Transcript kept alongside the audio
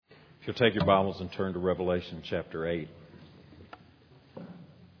If you'll take your Bibles and turn to Revelation chapter 8.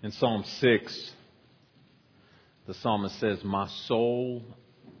 In Psalm 6, the psalmist says, "My soul,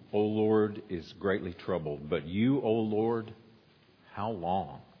 O Lord, is greatly troubled, but you, O Lord, how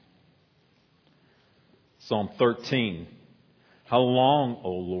long?" Psalm 13, "How long,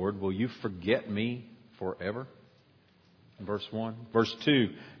 O Lord, will you forget me forever?" Verse 1. Verse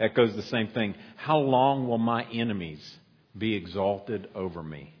 2 echoes the same thing. "How long will my enemies be exalted over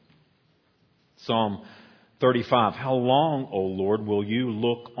me?" Psalm 35, "How long, O Lord, will you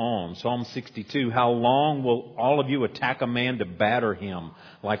look on?" Psalm 62, "How long will all of you attack a man to batter him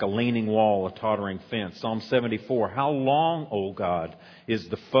like a leaning wall, a tottering fence?" Psalm 74, "How long, O God, is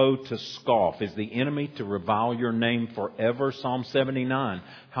the foe to scoff? Is the enemy to revile your name forever?" Psalm 79,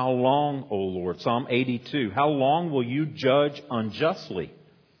 "How long, O Lord?" Psalm 82, "How long will you judge unjustly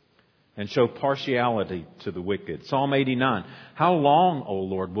and show partiality to the wicked?" Psalm 89, "How long, O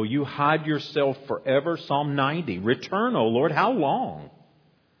Lord, will you hide yourself forever?" Psalm 90, "Return, O Lord, how long?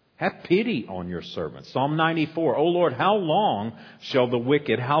 Have pity on your servants." Psalm 94, "O Lord, how long shall the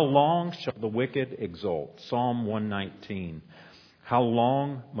wicked exult?" Psalm 119, "How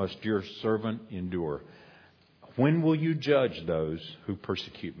long must your servant endure? When will you judge those who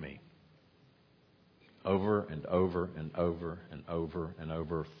persecute me?" Over and over and over and over and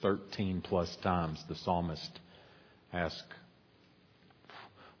over, 13 plus times, the psalmist asks,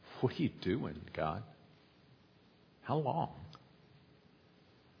 "What are you doing, God? How long?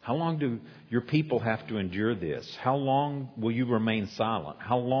 How long do your people have to endure this? How long will you remain silent?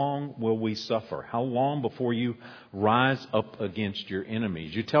 How long will we suffer? How long before you rise up against your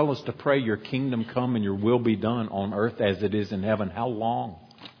enemies? You tell us to pray, your kingdom come and your will be done on earth as it is in heaven. How long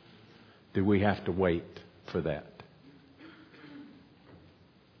do we have to wait for that?"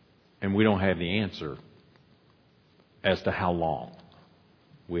 And we don't have the answer as to how long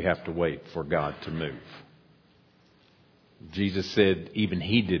we have to wait for God to move. Jesus said even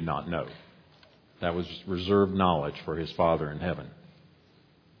He did not know. That was reserved knowledge for His Father in heaven.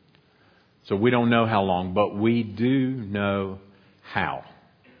 So we don't know how long, but we do know how.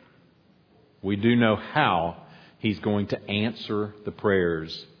 We do know how He's going to answer the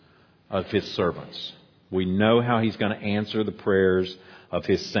prayers of His servants. We know how He's going to answer the prayers of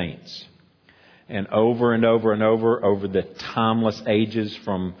His saints. And over and over and over the timeless ages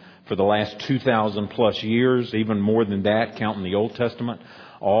for the last 2,000 plus years, even more than that, counting the Old Testament,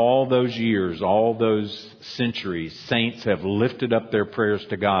 all those years, all those centuries, saints have lifted up their prayers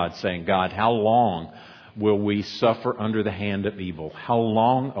to God, saying, "God, how long will we suffer under the hand of evil? How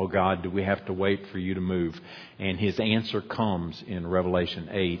long, O God, do we have to wait for you to move?" And His answer comes in Revelation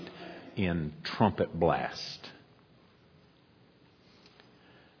 8 in trumpet blast.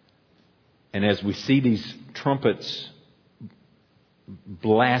 And as we see these trumpets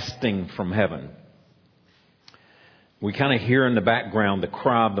blasting from heaven, we kind of hear in the background the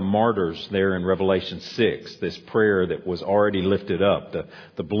cry of the martyrs there in Revelation 6, this prayer that was already lifted up.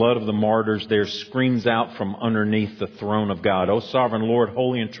 The blood of the martyrs there screams out from underneath the throne of God. "O sovereign Lord,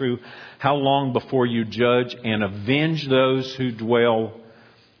 holy and true, how long before you judge and avenge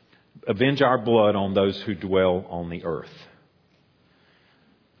our blood on those who dwell on the earth?"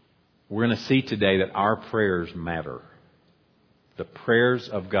 We're going to see today that our prayers matter. The prayers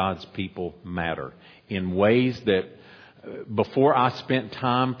of God's people matter in ways that before I spent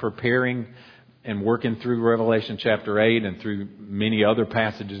time preparing and working through Revelation chapter 8 and through many other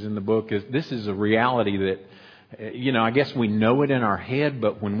passages in the book, this is a reality that, I guess we know it in our head,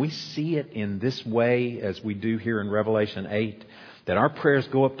 but when we see it in this way as we do here in Revelation 8, that our prayers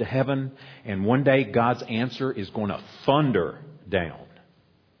go up to heaven and one day God's answer is going to thunder down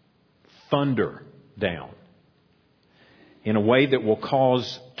in a way that will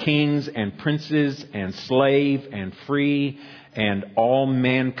cause kings and princes and slave and free and all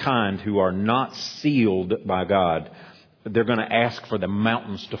mankind who are not sealed by God, they're going to ask for the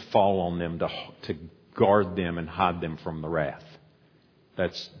mountains to fall on them to guard them and hide them from the wrath.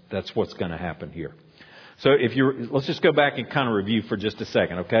 That's what's going to happen here. So let's just go back and kind of review for just a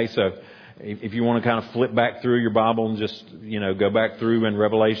second, okay? So if you want to kind of flip back through your Bible and just, go back through in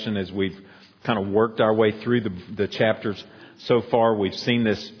Revelation as we've kind of worked our way through the chapters so far, we've seen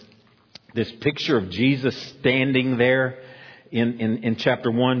this picture of Jesus standing there in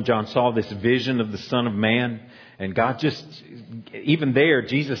chapter 1. John saw this vision of the Son of Man, and God even there,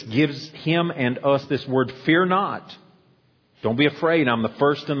 Jesus gives him and us this word, "Fear not. Don't be afraid. I'm the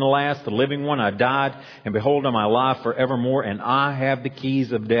first and the last, the living one. I died, and behold, I'm alive forevermore, and I have the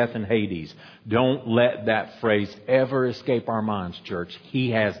keys of death and Hades." Don't let that phrase ever escape our minds, church.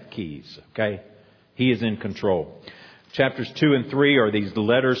 He has the keys, okay? He is in control. Chapters 2 and 3 are these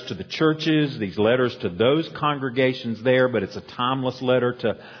letters to the churches, these letters to those congregations there, but it's a timeless letter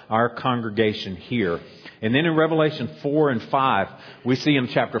to our congregation here. And then in Revelation 4 and 5, we see in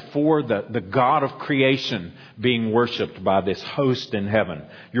chapter 4 the God of creation being worshipped by this host in heaven.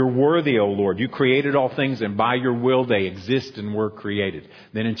 You're worthy, O Lord. You created all things, and by your will they exist and were created.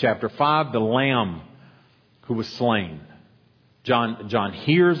 Then in chapter 5, the Lamb who was slain. John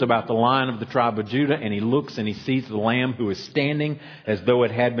hears about the Lion of the tribe of Judah, and he looks and he sees the Lamb who is standing as though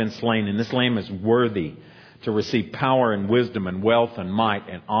it had been slain. And this Lamb is worthy to receive power and wisdom and wealth and might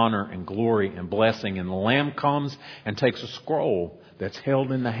and honor and glory and blessing. And the Lamb comes and takes a scroll that's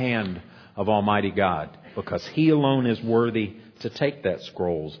held in the hand of Almighty God, because He alone is worthy to take that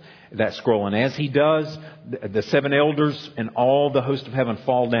scroll. And as He does, the 7 elders and all the host of heaven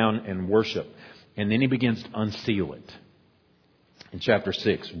fall down and worship. And then He begins to unseal it. In chapter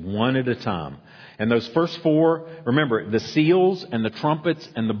 6, one at a time. And those first 4, remember, the seals and the trumpets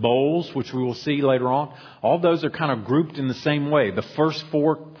and the bowls, which we will see later on, all those are kind of grouped in the same way. The first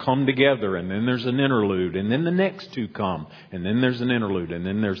 4 come together, and then there's an interlude, and then the next 2 come, and then there's an interlude, and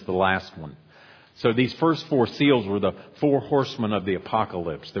then there's the last one. So these first 4 seals were the 4 horsemen of the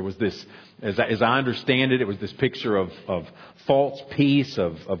apocalypse. There was this, as I understand it, it was this picture of false peace,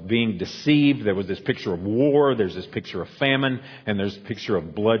 of being deceived. There was this picture of war. There's this picture of famine. And there's a picture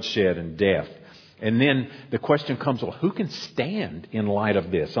of bloodshed and death. And then the question comes, well, who can stand in light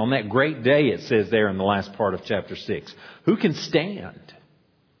of this? On that great day, it says there in the last part of chapter 6, who can stand?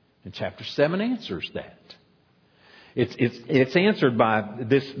 And chapter 7 answers that. It's answered by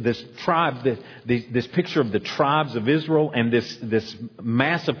this tribe, this picture of the tribes of Israel, and this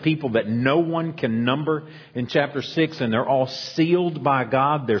mass of people that no one can number in chapter 6, and they're all sealed by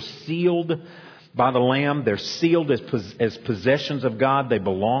God. They're sealed by the Lamb. They're sealed as possessions of God. They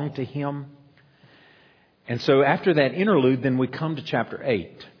belong to Him. And so after that interlude, then we come to chapter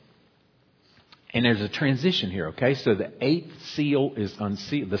 8. And there's a transition here, okay? So the 8th seal is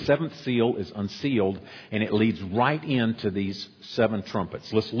unsealed. The 7th seal is unsealed, and it leads right into these 7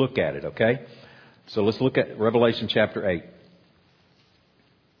 trumpets. Let's look at it, okay? So let's look at Revelation chapter 8.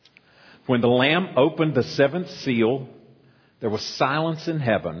 When the Lamb opened the 7th seal, there was silence in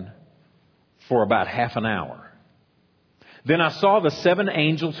heaven for about half an hour. Then I saw the 7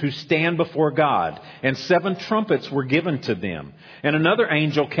 angels who stand before God, and 7 trumpets were given to them. And another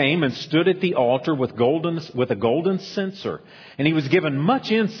angel came and stood at the altar with a golden censer. And he was given much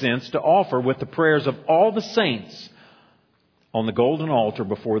incense to offer with the prayers of all the saints on the golden altar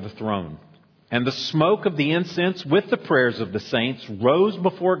before the throne. And the smoke of the incense with the prayers of the saints rose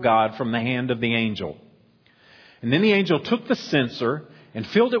before God from the hand of the angel. And then the angel took the censer and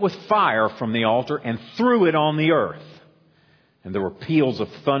filled it with fire from the altar and threw it on the earth. And there were peals of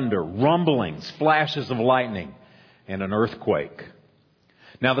thunder, rumblings, flashes of lightning, and an earthquake.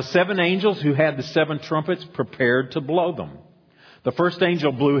 Now the 7 angels who had the 7 trumpets prepared to blow them. The first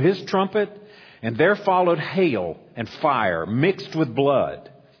angel blew his trumpet, and there followed hail and fire mixed with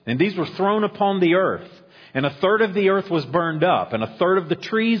blood. And these were thrown upon the earth. And a third of the earth was burned up, and a third of the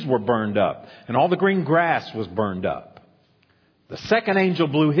trees were burned up, and all the green grass was burned up. The second angel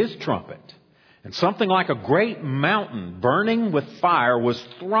blew his trumpet. And something like a great mountain burning with fire was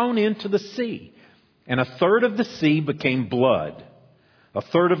thrown into the sea. And a third of the sea became blood. A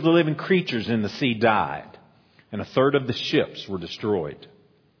third of the living creatures in the sea died. And a third of the ships were destroyed.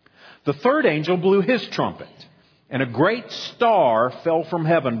 The third angel blew his trumpet. And a great star fell from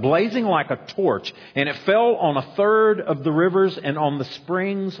heaven, blazing like a torch. And it fell on a third of the rivers and on the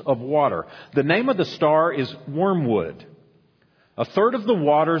springs of water. The name of the star is Wormwood. A third of the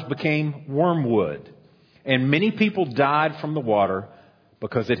waters became wormwood, and many people died from the water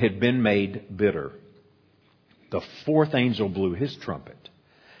because it had been made bitter. The fourth angel blew his trumpet,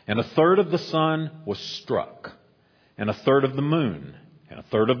 and a third of the sun was struck, and a third of the moon, and a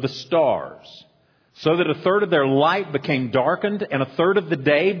third of the stars, so that a third of their light became darkened, and a third of the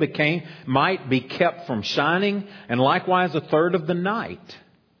day might be kept from shining, and likewise a third of the night.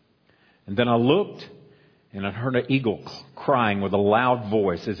 And then I looked, and I heard an eagle crying with a loud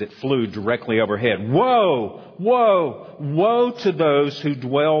voice as it flew directly overhead. Woe! Woe! Woe to those who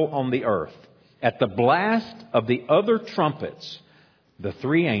dwell on the earth. At the blast of the other trumpets, the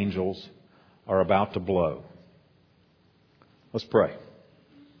 3 angels are about to blow. Let's pray.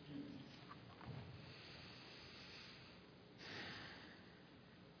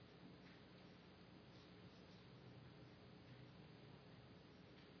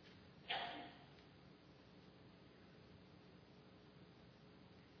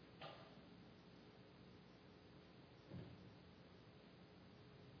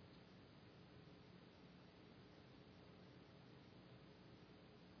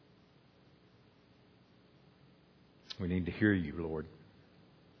 We need to hear you, Lord.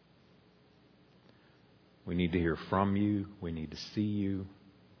 We need to hear from you. We need to see you.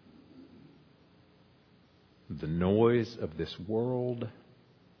 The noise of this world,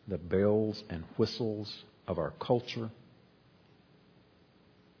 the bells and whistles of our culture,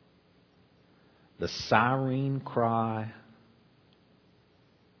 the siren cry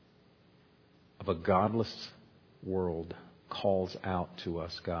of a godless world calls out to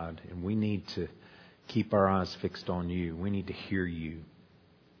us, God, and we need to keep our eyes fixed on you. We need to hear you.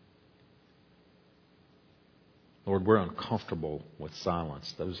 Lord, we're uncomfortable with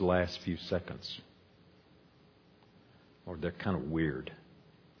silence. Those last few seconds, Lord, they're kind of weird.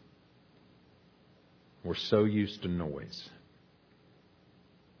 We're so used to noise.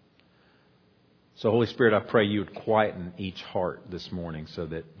 So, Holy Spirit, I pray you would quieten each heart this morning so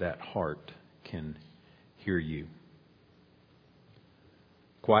that that heart can hear you.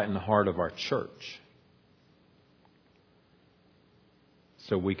 Quieten the heart of our church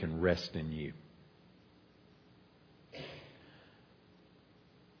so we can rest in you.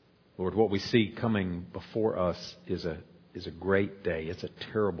 Lord, what we see coming before us is a great day. It's a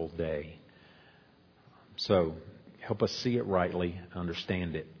terrible day. So help us see it rightly,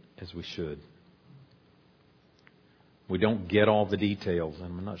 understand it as we should. We don't get all the details,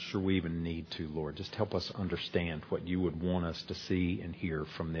 and I'm not sure we even need to, Lord. Just help us understand what you would want us to see and hear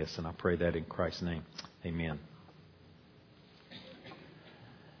from this. And I pray that in Christ's name. Amen.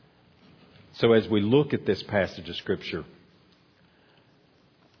 So as we look at this passage of Scripture,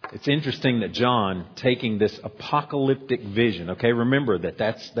 it's interesting that John, taking this apocalyptic vision, okay, remember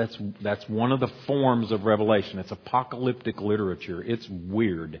that's one of the forms of Revelation. It's apocalyptic literature. It's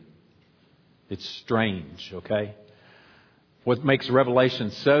weird. It's strange, okay? What makes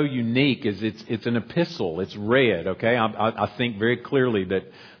Revelation so unique is it's an epistle. It's read, okay? I think very clearly that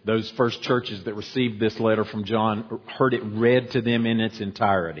those first churches that received this letter from John heard it read to them in its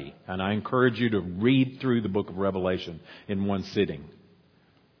entirety. And I encourage you to read through the book of Revelation in one sitting.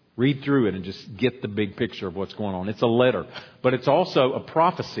 Read through it and just get the big picture of what's going on. It's a letter, but it's also a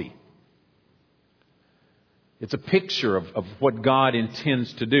prophecy. It's a picture of what God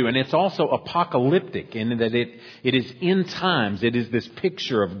intends to do. And it's also apocalyptic in that it is end times. It is this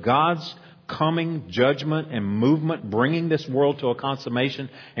picture of God's coming judgment and movement, bringing this world to a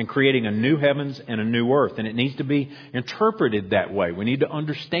consummation and creating a new heavens and a new earth. And it needs to be interpreted that way. We need to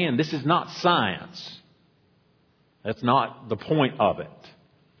understand this is not science. That's not the point of it.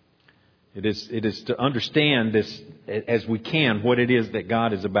 It is to understand this as we can, what it is that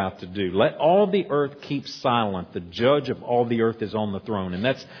God is about to do. Let all the earth keep silent. The judge of all the earth is on the throne. And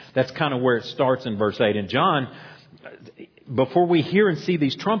that's kind of where it starts in verse 8. And John, before we hear and see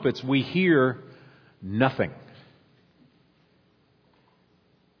these trumpets, we hear nothing.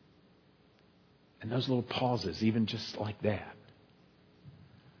 And those little pauses, even just like that,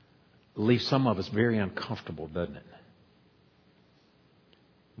 leave some of us very uncomfortable, doesn't it?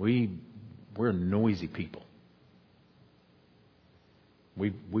 We're noisy people.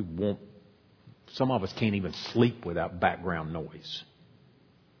 We won't. Some of us can't even sleep without background noise.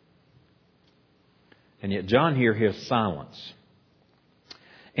 And yet John here hears silence.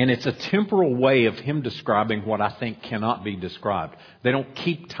 And it's a temporal way of him describing what I think cannot be described. They don't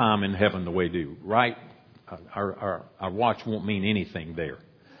keep time in heaven the way we do, right? Our watch won't mean anything there.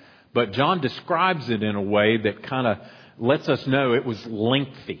 But John describes it in a way that kind of lets us know it was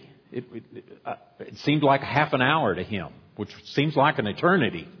lengthy. It seemed like half an hour to him, which seems like an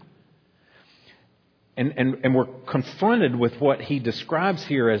eternity. And we're confronted with what he describes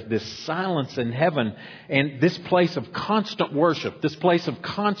here as this silence in heaven and this place of constant worship, this place of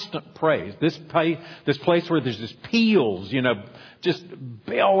constant praise, this place where there's just peals, just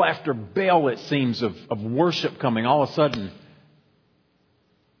bell after bell, it seems, of worship coming. All of a sudden,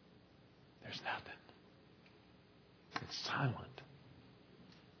 there's nothing. It's silent.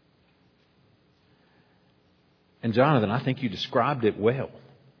 And Jonathan, I think you described it well.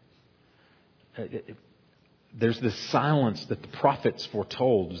 There's this silence that the prophets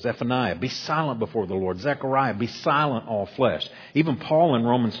foretold. Zephaniah, be silent before the Lord. Zechariah, be silent, all flesh. Even Paul in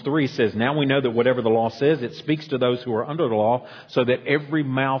Romans 3 says, now we know that whatever the law says, it speaks to those who are under the law so that every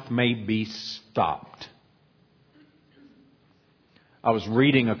mouth may be stopped. I was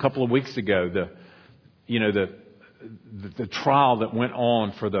reading a couple of weeks ago the trial that went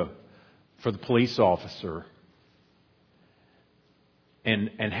on for the police officer.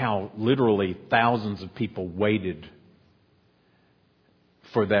 And how literally thousands of people waited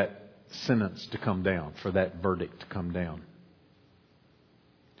for that sentence to come down, for that verdict to come down.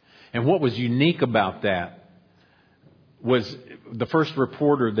 And what was unique about that was the first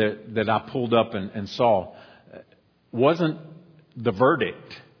reporter that I pulled up and saw, wasn't the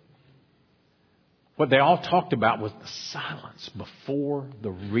verdict. What they all talked about was the silence before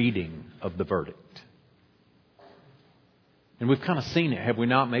the reading of the verdict. And we've kind of seen it, have we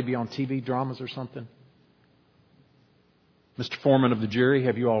not? Maybe on TV dramas or something. Mr. Foreman of the jury,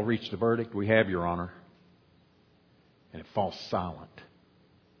 have you all reached a verdict? We have, Your Honor. And it falls silent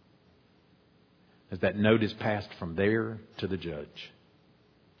as that note is passed from there to the judge.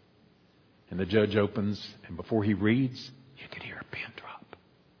 And the judge opens, and before he reads, you can hear a pin drop.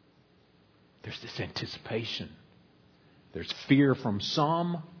 There's this anticipation. There's fear from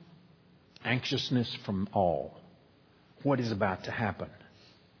some, anxiousness from all. What is about to happen?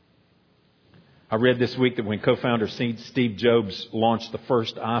 I read this week that when co-founder Steve Jobs launched the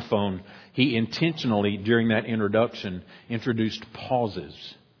first iPhone, he intentionally, during that introduction, introduced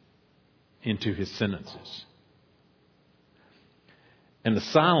pauses into his sentences. And the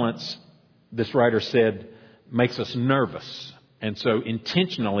silence, this writer said, makes us nervous. And so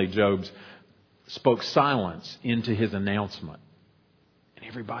intentionally, Jobs spoke silence into his announcement. And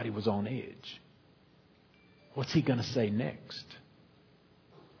everybody was on edge. What's he going to say next?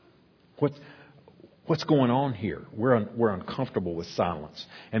 What's going on here? We're uncomfortable with silence.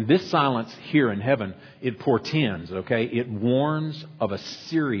 And this silence here in heaven, it portends, okay? It warns of a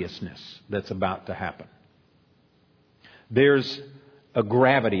seriousness that's about to happen. There's a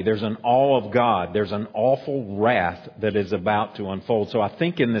gravity, there's an awe of God, there's an awful wrath that is about to unfold. So I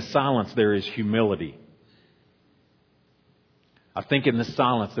think in this silence there is humility. I think in this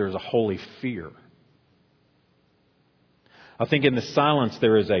silence there is a holy fear. I think in the silence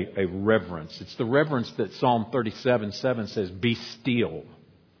there is a reverence. It's the reverence that Psalm 37:7 says, be still.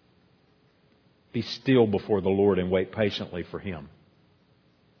 Be still before the Lord and wait patiently for Him.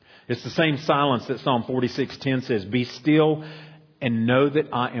 It's the same silence that Psalm 46:10 says, be still and know that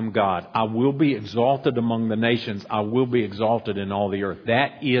I am God. I will be exalted among the nations. I will be exalted in all the earth.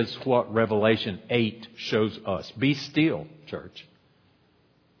 That is what Revelation 8 shows us. Be still, church.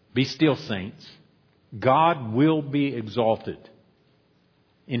 Be still, saints. God will be exalted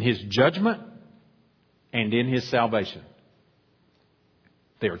in His judgment and in His salvation.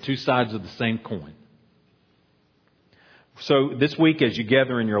 They are two sides of the same coin. So this week as you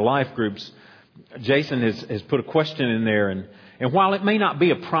gather in your life groups, Jason has put a question in there. And while it may not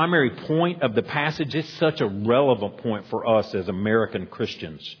be a primary point of the passage, it's such a relevant point for us as American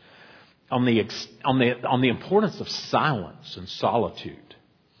Christians on the importance of silence and solitude.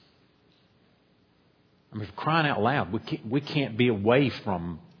 I mean, for crying out loud, we can't be away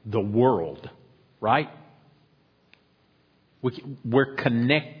from the world, right? We're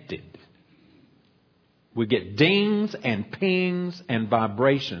connected. We get dings and pings and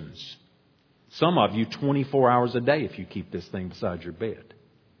vibrations. Some of you 24 hours a day if you keep this thing beside your bed.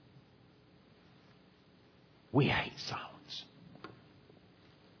 We hate silence.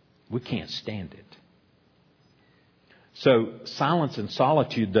 We can't stand it. So silence and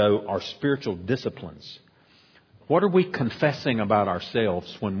solitude, though, are spiritual disciplines. What are we confessing about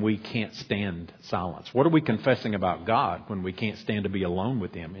ourselves when we can't stand silence? What are we confessing about God when we can't stand to be alone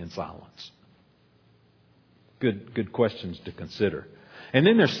with Him in silence? Good questions to consider. And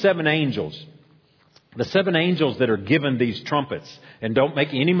then there's 7 angels. The 7 angels that are given these trumpets. And don't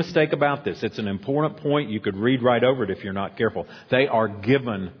make any mistake about this. It's an important point. You could read right over it if you're not careful. They are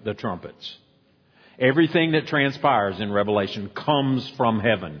given the trumpets. Everything that transpires in Revelation comes from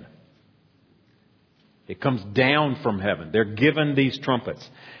heaven. It comes down from heaven. They're given these trumpets.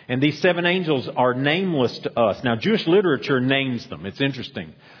 And these 7 angels are nameless to us. Now, Jewish literature names them. It's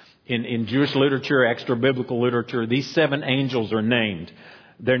interesting. In Jewish literature, extra-biblical literature, these 7 angels are named.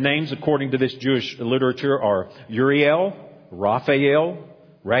 Their names, according to this Jewish literature, are Uriel, Raphael,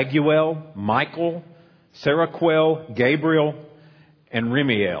 Raguel, Michael, Seraquel, Gabriel, and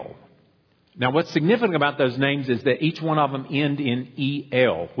Remiel. Now, what's significant about those names is that each one of them end in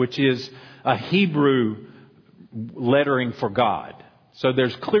El, which is a Hebrew lettering for God. So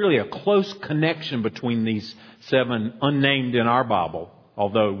there's clearly a close connection between these 7 unnamed in our Bible,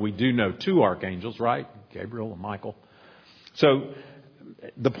 although we do know 2 archangels, right? Gabriel and Michael. So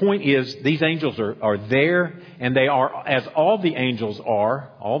the point is, these angels are there, and they are, as all the angels are,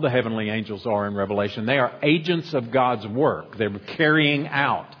 all the heavenly angels are in Revelation, they are agents of God's work. They're carrying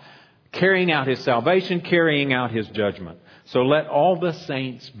out His salvation, carrying out His judgment. So let all the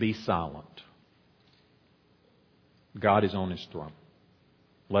saints be silent. God is on His throne.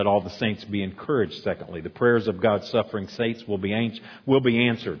 Let all the saints be encouraged, secondly. The prayers of God's suffering saints will be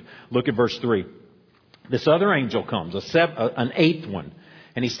answered. Look at verse 3. This other angel comes, an 8th one.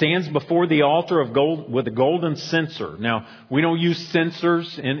 And he stands before the altar of gold with a golden censer. Now, we don't use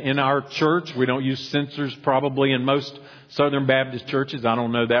censers in our church. We don't use censers probably in most Southern Baptist churches. I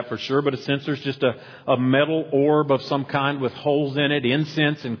don't know that for sure. But a censer is just a metal orb of some kind with holes in it.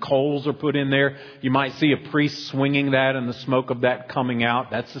 Incense and coals are put in there. You might see a priest swinging that and the smoke of that coming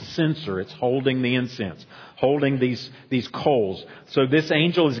out. That's a censer. It's holding the incense, holding these coals. So this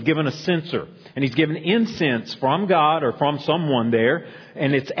angel is given a censer. And he's given incense from God or from someone there.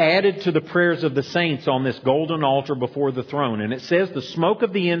 And it's added to the prayers of the saints on this golden altar before the throne. And it says the smoke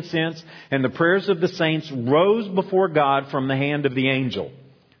of the incense and the prayers of the saints rose before God from the hand of the angel.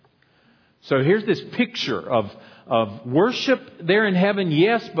 So here's this picture of worship there in heaven,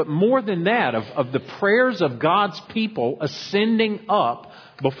 yes, but more than that, of the prayers of God's people ascending up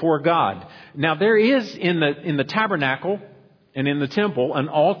before God. Now there is in the tabernacle and in the temple an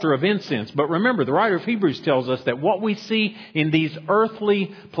altar of incense. But remember, the writer of Hebrews tells us that what we see in these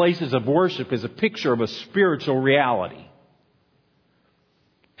earthly places of worship is a picture of a spiritual reality.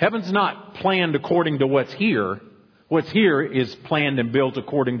 Heaven's not planned according to what's here. What's here is planned and built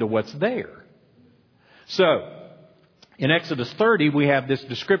according to what's there. So, in Exodus 30, we have this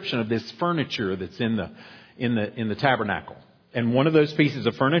description of this furniture that's in the tabernacle. And one of those pieces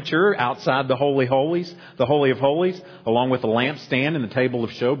of furniture outside the Holy of Holies, along with the lampstand and the table of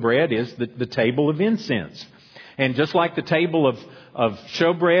showbread, is the table of incense. And just like the table of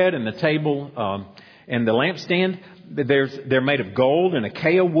showbread and the table and the lampstand, they're made of gold and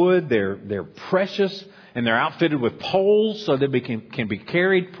acacia wood. They're precious and they're outfitted with poles so that they can be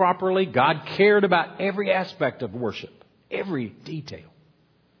carried properly. God cared about every aspect of worship, every detail.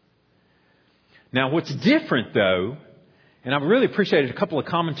 Now, what's different though, and I've really appreciated a couple of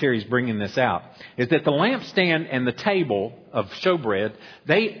commentaries bringing this out, is that the lampstand and the table of showbread,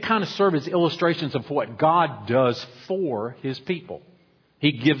 they kind of serve as illustrations of what God does for His people.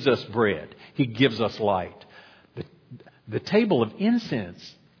 He gives us bread. He gives us light. The table of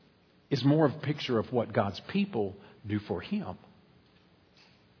incense is more of a picture of what God's people do for Him,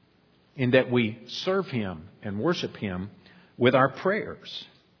 in that we serve Him and worship Him with our prayers.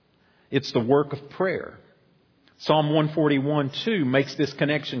 It's the work of prayer. Psalm 141:2 makes this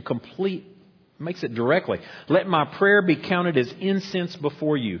connection complete, makes it directly. Let my prayer be counted as incense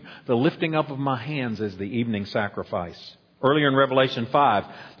before you, the lifting up of my hands as the evening sacrifice. Earlier in Revelation 5,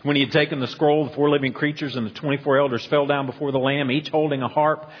 when He had taken the scroll, the 4 living creatures and the 24 elders fell down before the Lamb, each holding a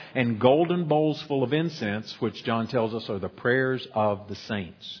harp and golden bowls full of incense, which John tells us are the prayers of the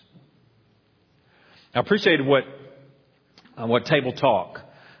saints. I appreciated what Table Talk,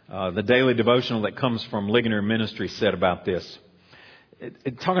 the daily devotional that comes from Ligonier Ministry, said about this.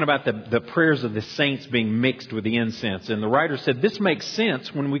 Talking about the prayers of the saints being mixed with the incense. And the writer said, this makes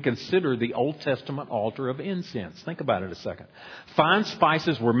sense when we consider the Old Testament altar of incense. Think about it a second. Fine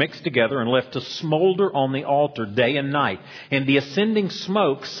spices were mixed together and left to smolder on the altar day and night. And the ascending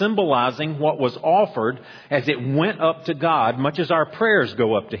smoke symbolizing what was offered as it went up to God, much as our prayers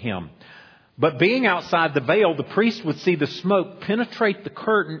go up to Him. But being outside the veil, the priest would see the smoke penetrate the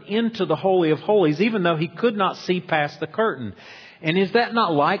curtain into the Holy of Holies, even though he could not see past the curtain. And is that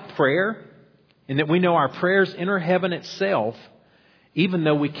not like prayer? In that we know our prayers enter heaven itself, even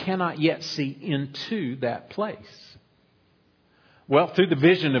though we cannot yet see into that place. Well, through the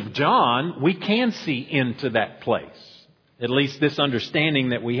vision of John, we can see into that place. At least this understanding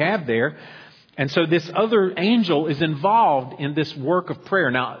that we have there. And so this other angel is involved in this work of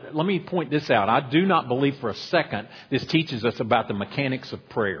prayer. Now, let me point this out. I do not believe for a second this teaches us about the mechanics of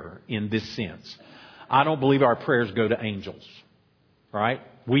prayer in this sense. I don't believe our prayers go to angels. Right?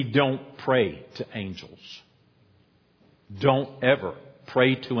 We don't pray to angels. Don't ever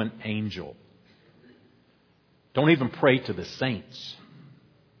pray to an angel. Don't even pray to the saints.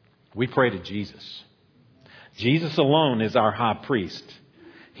 We pray to Jesus. Jesus alone is our high priest.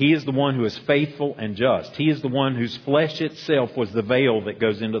 He is the one who is faithful and just. He is the one whose flesh itself was the veil that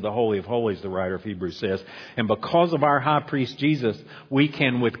goes into the Holy of Holies, the writer of Hebrews says. And because of our high priest Jesus, we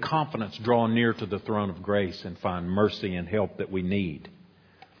can with confidence draw near to the throne of grace and find mercy and help that we need.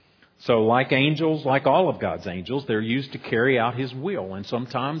 So like angels, like all of God's angels, they're used to carry out His will. And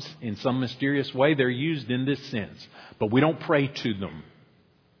sometimes, in some mysterious way, they're used in this sense. But we don't pray to them.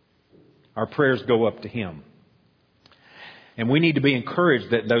 Our prayers go up to Him. And we need to be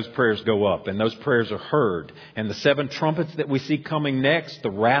encouraged that those prayers go up and those prayers are heard. And the 7 trumpets that we see coming next, the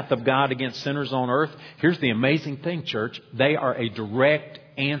wrath of God against sinners on earth. Here's the amazing thing, church. They are a direct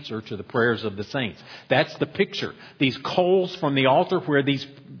answer to the prayers of the saints. That's the picture. These coals from the altar where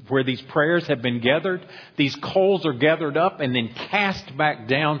where these prayers have been gathered, these coals are gathered up and then cast back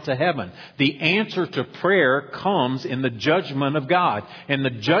down to heaven. The answer to prayer comes in the judgment of God. And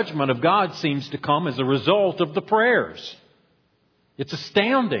the judgment of God seems to come as a result of the prayers. It's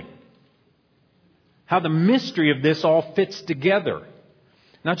astounding how the mystery of this all fits together.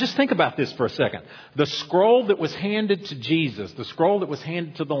 Now just think about this for a second. The scroll that was handed to Jesus, the scroll that was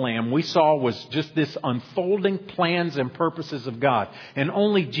handed to the Lamb, we saw was just this unfolding plans and purposes of God. And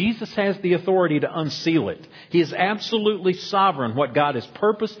only Jesus has the authority to unseal it. He is absolutely sovereign. What God has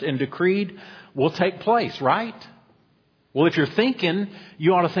purposed and decreed will take place, right? Well, if you're thinking,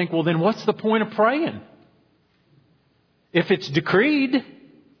 you ought to think, well, then what's the point of praying? If it's decreed,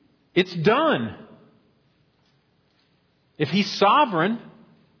 it's done. If He's sovereign,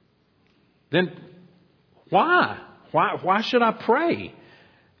 then why? Why should I pray?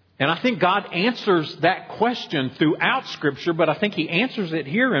 And I think God answers that question throughout Scripture, but I think He answers it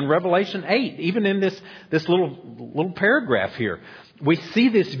here in Revelation 8, even in this little paragraph here. We see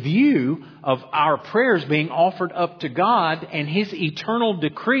this view of our prayers being offered up to God and His eternal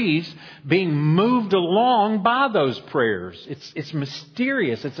decrees being moved along by those prayers. It's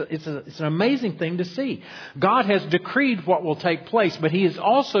mysterious. It's an amazing thing to see. God has decreed what will take place, but He has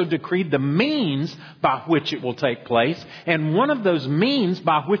also decreed the means by which it will take place. And one of those means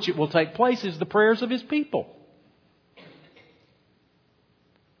by which it will take place is the prayers of His people.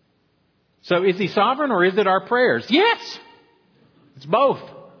 So is He sovereign or is it our prayers? Yes! It's both.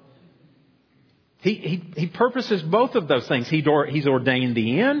 He purposes both of those things. He's ordained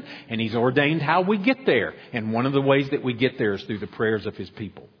the end and He's ordained how we get there. And one of the ways that we get there is through the prayers of His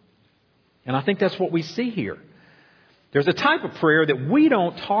people. And I think that's what we see here. There's a type of prayer that we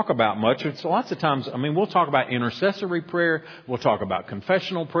don't talk about much. It's lots of times, we'll talk about intercessory prayer. We'll talk about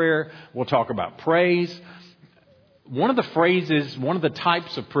confessional prayer. We'll talk about praise. One of the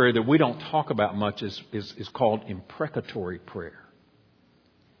types of prayer that we don't talk about much is called imprecatory prayer.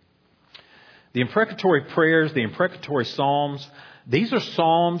 The imprecatory prayers, the imprecatory psalms, these are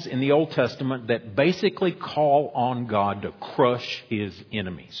psalms in the Old Testament that basically call on God to crush His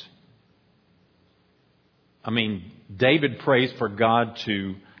enemies. David prays for God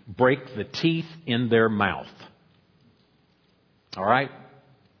to break the teeth in their mouth. All right?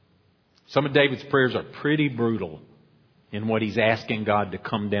 Some of David's prayers are pretty brutal in what he's asking God to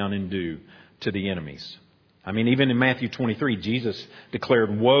come down and do to the enemies. Even in Matthew 23, Jesus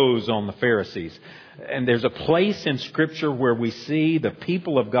declared woes on the Pharisees. And there's a place in Scripture where we see the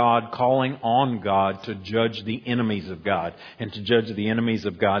people of God calling on God to judge the enemies of God and to judge the enemies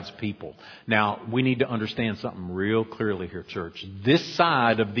of God's people. Now, we need to understand something real clearly here, church. This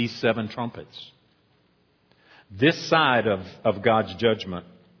side of these 7 trumpets, this side of God's judgment,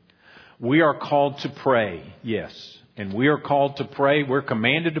 we are called to pray, yes. And we are called to pray. We're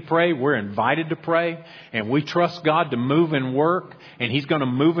commanded to pray. We're invited to pray. And we trust God to move and work. And He's going to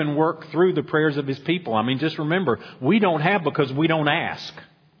move and work through the prayers of His people. Just remember, we don't have because we don't ask.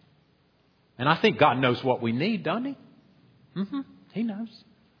 And I think God knows what we need, doesn't He? He knows.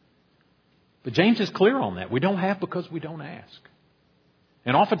 But James is clear on that. We don't have because we don't ask.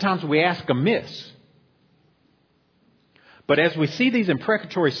 And oftentimes we ask amiss. But as we see these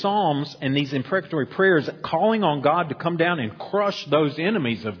imprecatory psalms and these imprecatory prayers calling on God to come down and crush those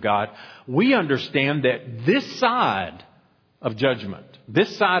enemies of God, we understand that this side of judgment,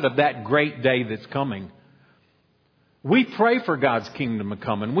 this side of that great day that's coming, we pray for God's kingdom to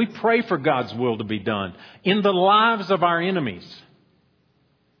come and we pray for God's will to be done in the lives of our enemies.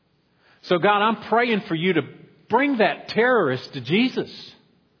 So God, I'm praying for you to bring that terrorist to Jesus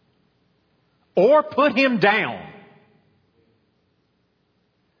or put him down.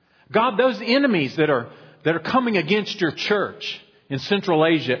 God, those enemies that are coming against your church in Central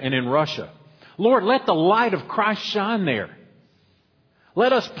Asia and in Russia, Lord, let the light of Christ shine there.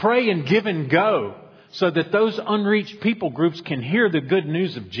 Let us pray and give and go so that those unreached people groups can hear the good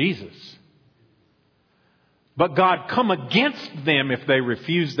news of Jesus. But God, come against them if they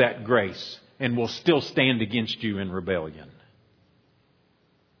refuse that grace and will still stand against you in rebellion.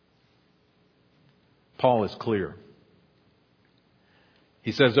 Paul is clear.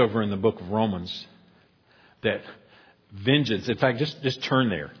 He says over in the book of Romans that vengeance, in fact, just turn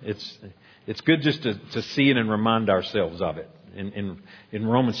there. It's good just to see it and remind ourselves of it. In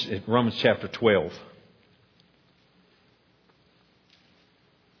Romans chapter 12.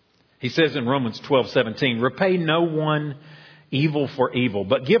 He says in Romans 12:17, repay no one evil for evil,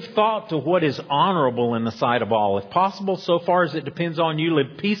 but give thought to what is honorable in the sight of all. If possible, so far as it depends on you,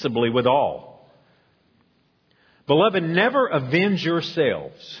 live peaceably with all. Beloved, never avenge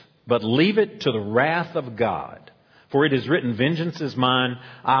yourselves, but leave it to the wrath of God. For it is written, vengeance is mine,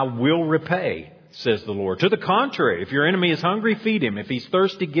 I will repay, says the Lord. To the contrary, if your enemy is hungry, feed him. If he's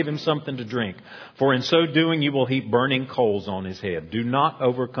thirsty, give him something to drink. For in so doing, you will heap burning coals on his head. Do not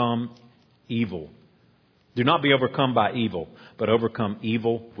overcome evil. Do not be overcome by evil, but overcome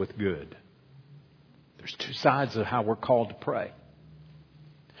evil with good. There's two sides of how we're called to pray.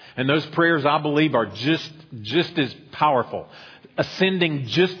 And those prayers, I believe, are just as powerful, ascending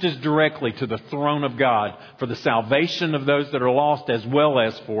just as directly to the throne of God for the salvation of those that are lost, as well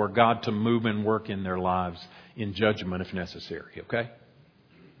as for God to move and work in their lives in judgment if necessary. Okay?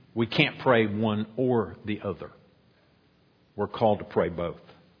 We can't pray one or the other. We're called to pray both.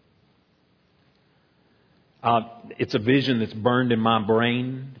 It's a vision that's burned in my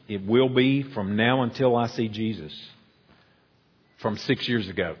brain. It will be from now until I see Jesus. From 6 years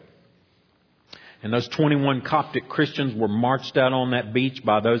ago. And those 21 Coptic Christians were marched out on that beach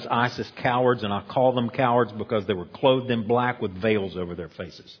by those ISIS cowards. And I call them cowards because they were clothed in black with veils over their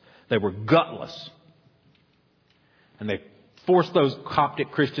faces. They were gutless. And they forced those Coptic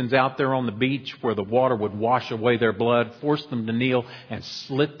Christians out there on the beach where the water would wash away their blood, forced them to kneel and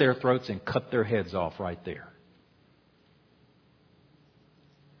slit their throats and cut their heads off right there.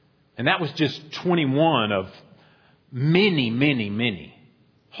 And that was just 21 of many.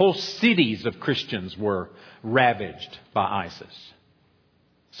 Whole cities of Christians were ravaged by ISIS.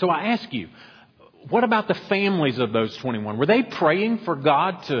 So I ask you, what about the families of those 21? Were they praying for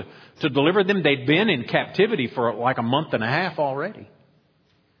God to deliver them? They'd been in captivity for like a month and a half already.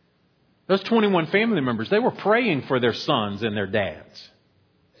 Those 21 family members, they were praying for their sons and their dads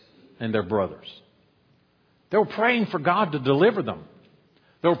and their brothers. They were praying for God to deliver them.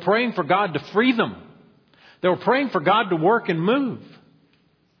 They were praying for God to free them. They were praying for God to work and move.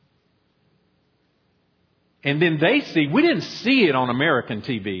 And then we didn't see it on American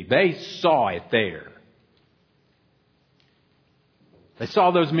TV. They saw it there. They saw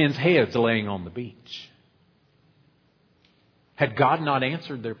those men's heads laying on the beach. Had God not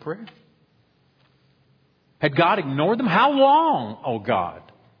answered their prayer? Had God ignored them? How long, oh God,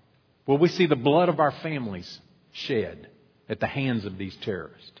 will we see the blood of our families shed at the hands of these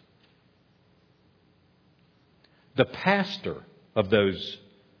terrorists? The pastor of those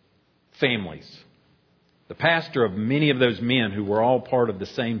families, the pastor of many of those men who were all part of the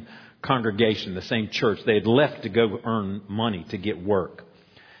same congregation, the same church, they had left to go earn money to get work.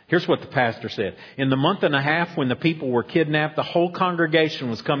 Here's what the pastor said. In the month and a half when the people were kidnapped, the whole congregation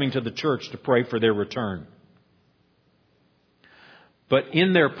was coming to the church to pray for their return. But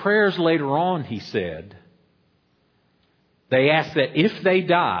in their prayers later on, he said, they asked that if they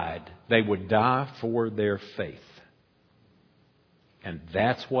died, they would die for their faith. And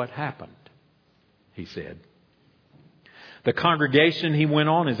that's what happened, he said. The congregation, he went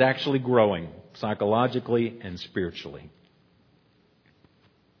on, is actually growing psychologically and spiritually.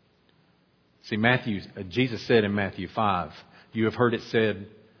 See, Jesus said in Matthew 5, you have heard it said,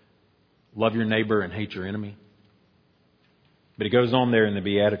 love your neighbor and hate your enemy. But he goes on there in the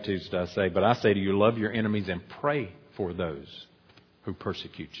Beatitudes to say, but I say to you, love your enemies and pray for those who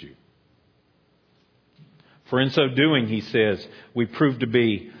persecute you. For in so doing, he says, we prove to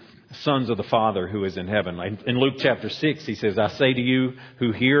be sons of the Father who is in heaven. In Luke chapter 6, he says, I say to you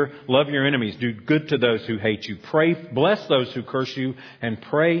who hear, love your enemies, do good to those who hate you, pray, bless those who curse you, and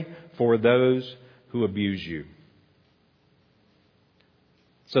pray for those who abuse you.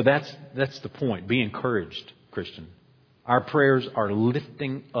 So that's the point. Be encouraged, Christian. Our prayers are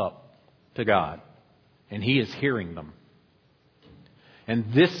lifting up to God, and He is hearing them.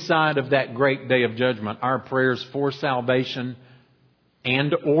 And this side of that great day of judgment, our prayers for salvation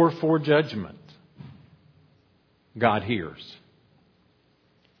and or for judgment, God hears.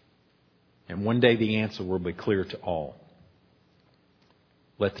 And one day the answer will be clear to all.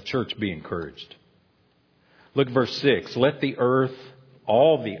 Let the church be encouraged. Look at verse 6. Let the earth,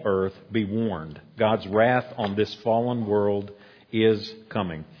 all the earth, be warned. God's wrath on this fallen world is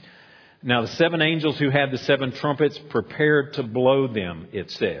coming. Now the 7 angels who had the 7 trumpets prepared to blow them, it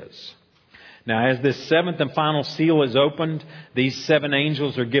says. Now as this 7th and final seal is opened, these 7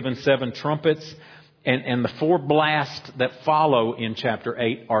 angels are given 7 trumpets. And the 4 blasts that follow in chapter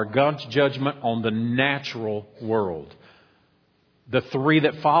 8 are God's judgment on the natural world. The 3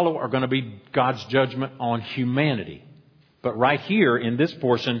 that follow are going to be God's judgment on humanity. But right here in this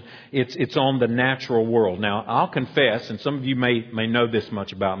portion, it's on the natural world. Now I'll confess, and some of you may know this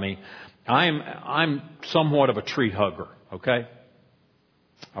much about me, I'm somewhat of a tree hugger, okay?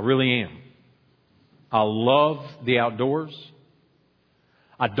 I really am. I love the outdoors.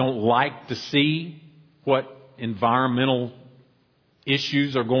 I don't like to see what environmental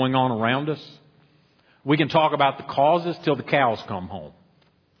issues are going on around us. We can talk about the causes till the cows come home.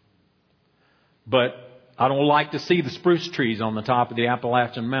 But I don't like to see the spruce trees on the top of the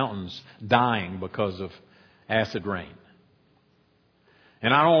Appalachian Mountains dying because of acid rain.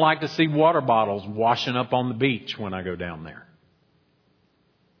 And I don't like to see water bottles washing up on the beach when I go down there.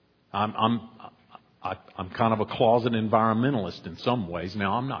 I'm kind of a closet environmentalist in some ways.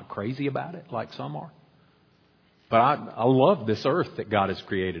 Now, I'm not crazy about it like some are. But I love this earth that God has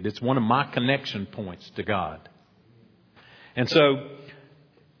created. It's one of my connection points to God. And so,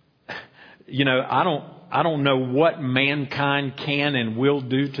 I don't know what mankind can and will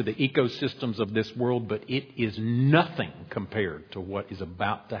do to the ecosystems of this world, but it is nothing compared to what is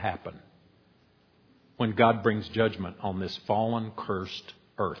about to happen when God brings judgment on this fallen, cursed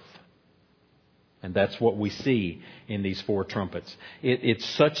earth. And that's what we see in these 4 trumpets. It's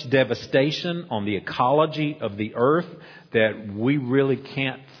such devastation on the ecology of the earth that we really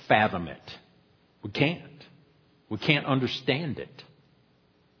can't fathom it. We can't. We can't understand it.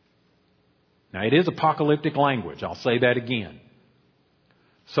 Now, it is apocalyptic language. I'll say that again.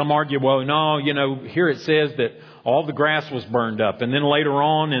 Some argue, well, no, here it says that all the grass was burned up. And then later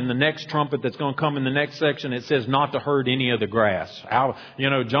on in the next trumpet that's going to come in the next section, it says not to hurt any of the grass.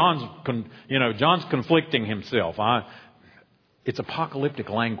 John's conflicting himself. It's apocalyptic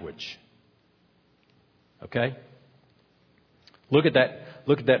language. Okay? Look at that.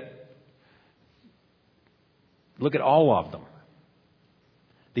 Look at all of them.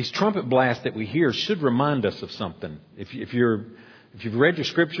 These trumpet blasts that we hear should remind us of something. If you've read your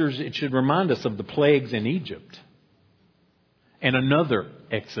scriptures, it should remind us of the plagues in Egypt and another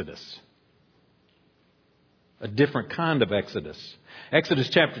Exodus, a different kind of Exodus. Exodus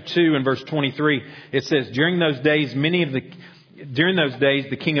chapter 2 and verse 23, it says, During those days, the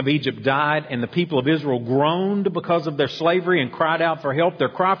king of Egypt died, and the people of Israel groaned because of their slavery and cried out for help. Their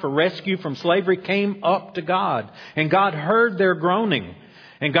cry for rescue from slavery came up to God, and God heard their groaning.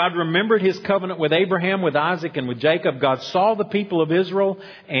 And God remembered His covenant with Abraham, with Isaac, and with Jacob. God saw the people of Israel,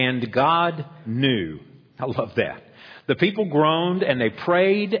 and God knew. I love that. The people groaned, and they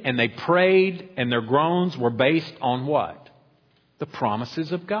prayed, and their groans were based on what? The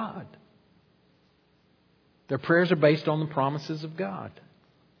promises of God. Their prayers are based on the promises of God.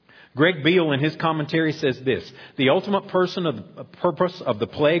 Greg Beale in his commentary says this: the ultimate purpose of the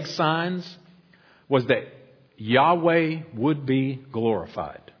plague signs was that Yahweh would be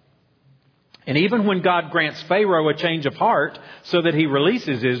glorified. And even when God grants Pharaoh a change of heart so that he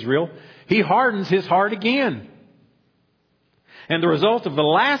releases Israel, he hardens his heart again. And the result of the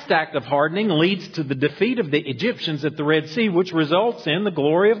last act of hardening leads to the defeat of the Egyptians at the Red Sea, which results in the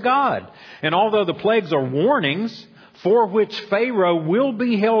glory of God. And although the plagues are warnings for which Pharaoh will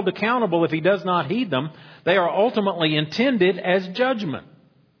be held accountable if he does not heed them, they are ultimately intended as judgment.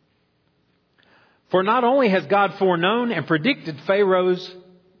 For not only has God foreknown and predicted Pharaoh's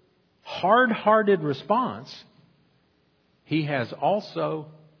hard-hearted response, He has also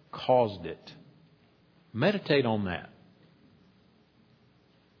caused it. Meditate on that.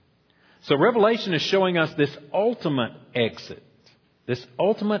 So Revelation is showing us this ultimate exit, this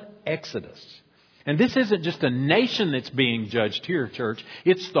ultimate exodus. And this isn't just a nation that's being judged here, church.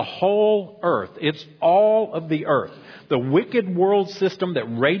 It's the whole earth. It's all of the earth. The wicked world system that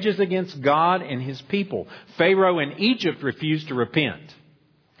rages against God and His people. Pharaoh and Egypt refused to repent.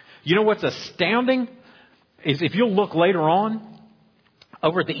 You know what's astounding is if you'll look later on,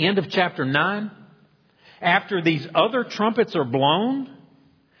 over at the end of chapter 9, after these other trumpets are blown,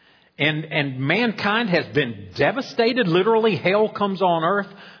 and mankind has been devastated. Literally, hell comes on earth.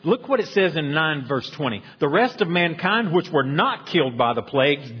 Look what it says in 9 verse 20. The rest of mankind, which were not killed by the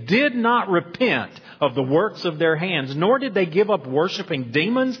plagues, did not repent of the works of their hands, nor did they give up worshiping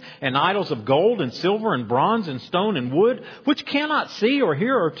demons and idols of gold and silver and bronze and stone and wood, which cannot see or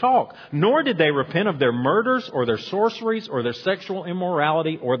hear or talk. Nor did they repent of their murders or their sorceries or their sexual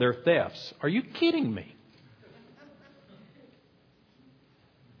immorality or their thefts. Are you kidding me?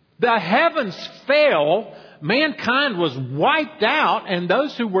 The heavens fell, mankind was wiped out, and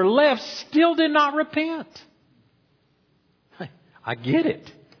those who were left still did not repent. I get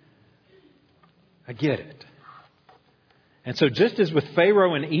it. I get it. And so just as with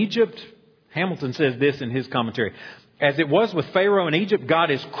Pharaoh in Egypt, Hamilton says this in his commentary, as it was with Pharaoh in Egypt,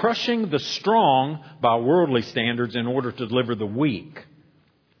 God is crushing the strong by worldly standards in order to deliver the weak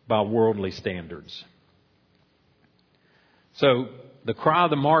by worldly standards. So, the cry of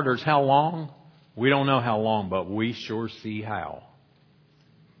the martyrs, how long? We don't know how long, but we sure see how.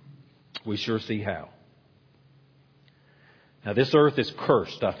 We sure see how. Now, this earth is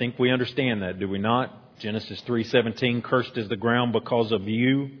cursed. I think we understand that, do we not? Genesis 3:17, cursed is the ground because of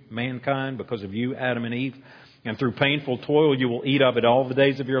you, mankind, because of you, Adam and Eve. And through painful toil you will eat of it all the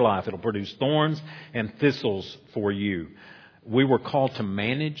days of your life. It'll produce thorns and thistles for you. We were called to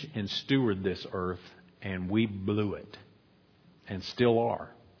manage and steward this earth, and we blew it, and still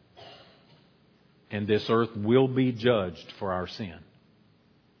are. And this earth will be judged for our sin.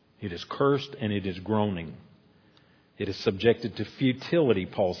 It is cursed and it is groaning. It is subjected to futility,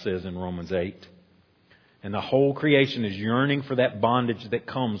 Paul says in Romans 8. And the whole creation is yearning for that bondage that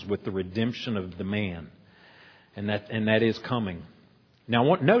comes with the redemption of the man. And that is coming.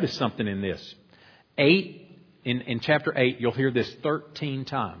 Now, notice something in this. In chapter 8, you'll hear this 13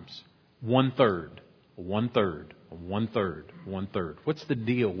 times. 1/3, 1/3, 1/3, 1/3. What's the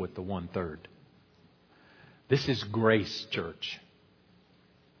deal with the 1/3? This is grace, church.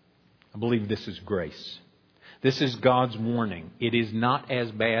 I believe this is grace. This is God's warning. It is not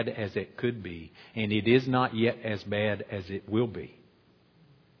as bad as it could be, and it is not yet as bad as it will be.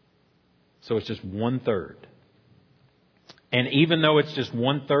 So it's just 1/3. And even though it's just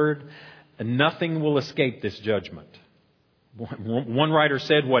 1/3, nothing will escape this judgment. One writer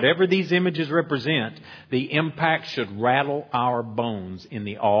said, whatever these images represent, the impact should rattle our bones in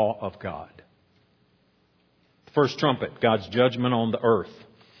the awe of God. First trumpet, God's judgment on the earth.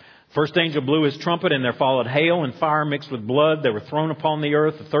 First angel blew his trumpet, and there followed hail and fire mixed with blood. They were thrown upon the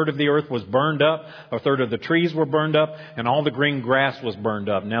earth. 1/3 of the earth was burned up. 1/3 of the trees were burned up, and all the green grass was burned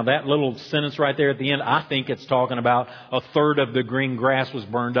up. Now that little sentence right there at the end, I think it's talking about 1/3 of the green grass was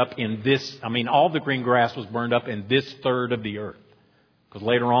burned up in this. All the green grass was burned up in this 1/3 of the earth. Because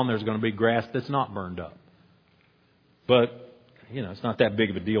later on there's going to be grass that's not burned up. But, it's not that big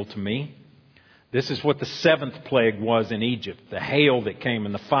of a deal to me. This is what the 7th plague was in Egypt. The hail that came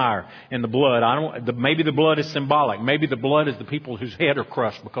and the fire and the blood. Maybe the blood is symbolic. Maybe the blood is the people whose head are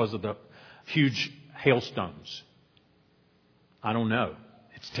crushed because of the huge hailstones. I don't know.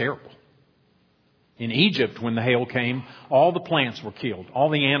 It's terrible. In Egypt, when the hail came, all the plants were killed. All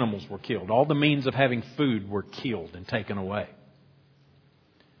the animals were killed. All the means of having food were killed and taken away.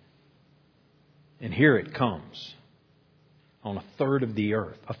 And here it comes. On 1/3 of the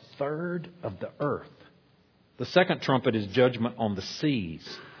earth. 1/3 of the earth. The second trumpet is judgment on the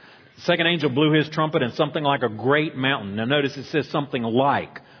seas. The second angel blew his trumpet, and something like a great mountain. Now notice it says something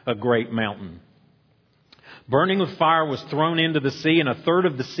like a great mountain. Burning with fire was thrown into the sea, and 1/3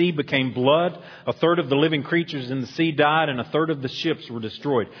 of the sea became blood. 1/3 of the living creatures in the sea died, and 1/3 of the ships were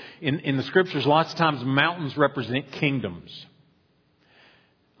destroyed. In the scriptures, lots of times mountains represent kingdoms.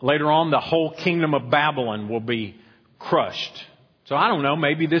 Later on, the whole kingdom of Babylon will be crushed. So I don't know,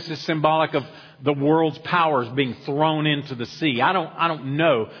 maybe this is symbolic of the world's powers being thrown into the sea. I don't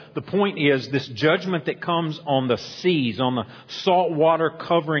know. The point is, this judgment that comes on the seas, on the salt water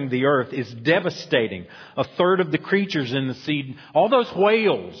covering the earth, is devastating. 1/3 of the creatures in the sea, all those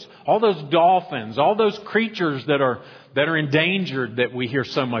whales, all those dolphins, all those creatures that are endangered that we hear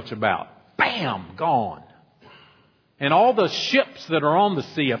so much about. Bam! Gone. And all the ships that are on the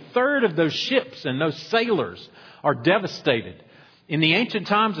sea, 1/3 of those ships and those sailors are devastated. In the ancient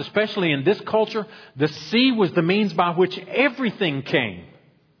times, especially in this culture, the sea was the means by which everything came.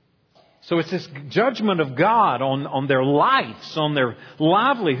 So it's this judgment of God on their lives, on their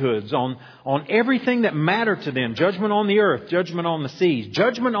livelihoods, on everything that mattered to them. Judgment on the earth, judgment on the seas,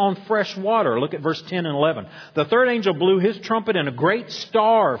 judgment on fresh water. Look at verse 10 and 11. The third angel blew his trumpet, and a great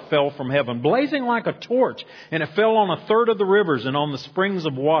star fell from heaven, blazing like a torch, and it fell on 1/3 of the rivers and on the springs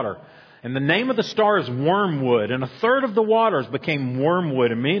of water. And the name of the star is Wormwood. And 1/3 of the waters became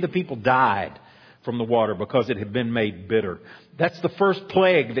wormwood. And many of the people died from the water because it had been made bitter. That's the first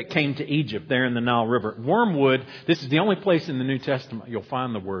plague that came to Egypt there in the Nile River. Wormwood, this is the only place in the New Testament you'll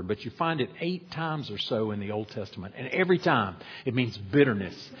find the word. But you find it 8 times or so in the Old Testament. And every time it means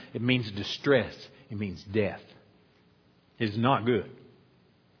bitterness. It means distress. It means death. It is not good.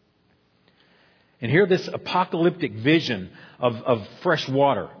 And here this apocalyptic vision of fresh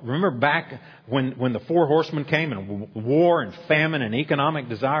water. Remember back when the 4 horsemen came and war and famine and economic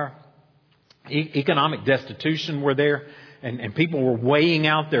desire, economic destitution were there, and people were weighing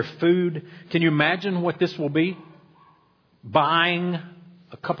out their food. Can you imagine what this will be? Buying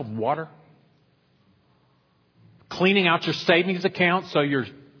a cup of water? Cleaning out your savings account so your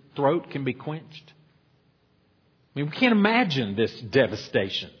throat can be quenched? We can't imagine this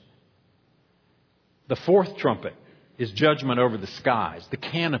devastation. The 4th trumpet is judgment over the skies, the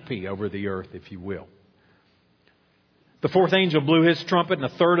canopy over the earth, if you will. The fourth angel blew his trumpet, and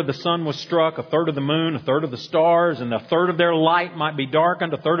a third of the sun was struck, a third of the moon, a third of the stars, and a third of their light might be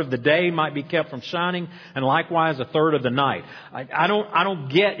darkened, a third of the day might be kept from shining, and likewise a third of the night. I don't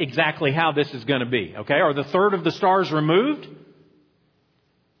get exactly how this is going to be. Okay, are the third of the stars removed?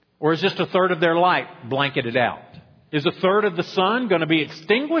 Or is just a third of their light blanketed out? Is a third of the sun going to be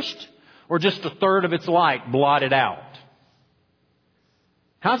extinguished? Or just a third of its light blotted out?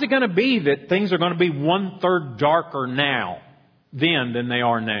 How's it going to be that things are going to be 1/3 darker then than they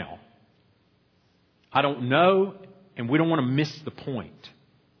are now? I don't know, and we don't want to miss the point.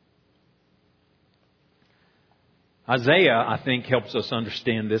 Isaiah, I think, helps us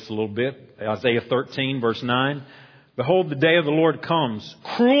understand this a little bit. Isaiah 13, verse 9. Behold, the day of the Lord comes,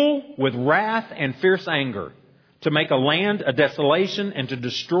 cruel with wrath and fierce anger, to make a land a desolation and to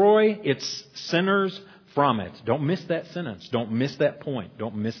destroy its sinners from it. Don't miss that sentence. Don't miss that point.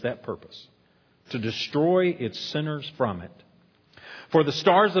 Don't miss that purpose. To destroy its sinners from it. For the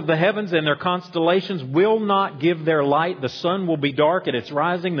stars of the heavens and their constellations will not give their light. The sun will be dark at its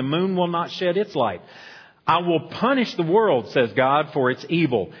rising. The moon will not shed its light. I will punish the world, says God, for its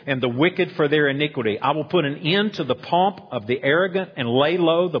evil, and the wicked for their iniquity. I will put an end to the pomp of the arrogant and lay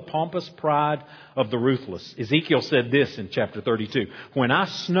low the pompous pride of the ruthless. Ezekiel said this in chapter 32. When I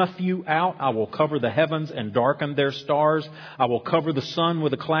snuff you out, I will cover the heavens and darken their stars. I will cover the sun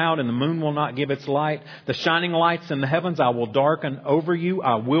with a cloud, and the moon will not give its light. The shining lights in the heavens I will darken over you.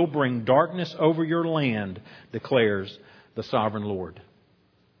 I will bring darkness over your land, declares the sovereign Lord.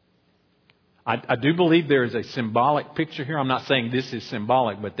 I do believe there is a symbolic picture here. I'm not saying this is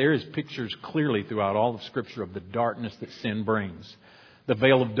symbolic, but there is pictures clearly throughout all of Scripture of the darkness that sin brings. The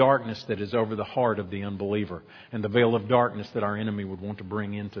veil of darkness that is over the heart of the unbeliever. And the veil of darkness that our enemy would want to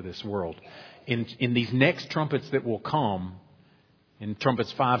bring into this world. In these next trumpets that will come, in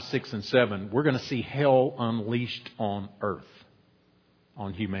trumpets 5, 6, and 7, we're going to see hell unleashed on earth,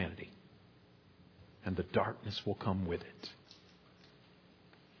 on humanity. And the darkness will come with it.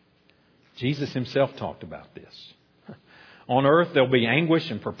 Jesus himself talked about this. On earth there'll be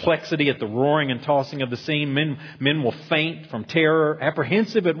anguish and perplexity at the roaring and tossing of the sea. Men will faint from terror,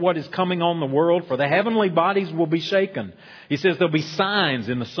 apprehensive at what is coming on the world, for the heavenly bodies will be shaken. He says there'll be signs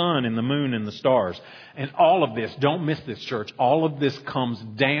in the sun, in the moon, and the stars. And all of this, don't miss this, church, all of this comes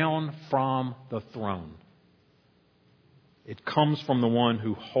down from the throne. It comes from the one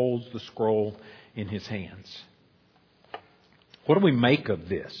who holds the scroll in his hands. What do we make of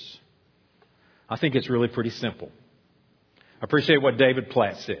this? I think it's really pretty simple. I appreciate what David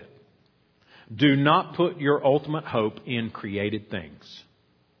Platt said. Do not put your ultimate hope in created things.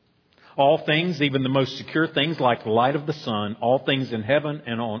 All things, even the most secure things like the light of the sun, all things in heaven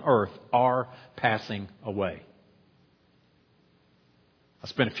and on earth are passing away. I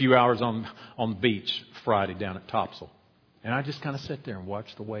spent a few hours on the beach Friday down at Topsail. And I just kind of sat there and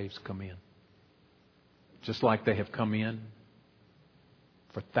watched the waves come in. Just like they have come in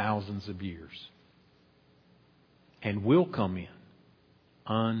for thousands of years. And will come in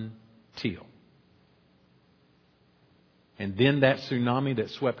until. And then that tsunami that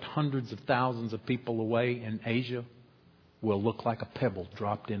swept hundreds of thousands of people away in Asia will look like a pebble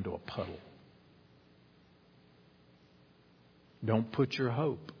dropped into a puddle. Don't put your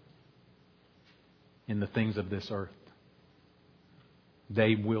hope in the things of this earth.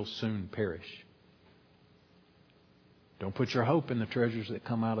 They will soon perish. Don't put your hope in the treasures that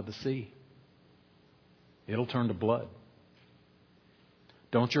come out of the sea. It'll turn to blood.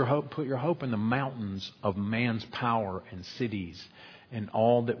 Don't put your hope in the mountains of man's power and cities and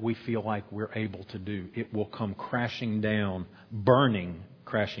all that we feel like we're able to do. It will come crashing down, burning,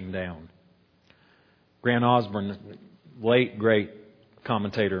 crashing down. Grant Osborne, late great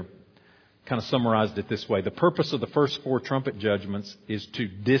commentator, kind of summarized it this way. The purpose of the first 4 trumpet judgments is to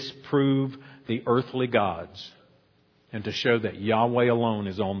disprove the earthly gods and to show that Yahweh alone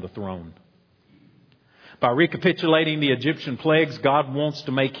is on the throne. By recapitulating the Egyptian plagues, God wants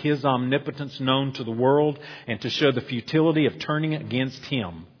to make His omnipotence known to the world and to show the futility of turning against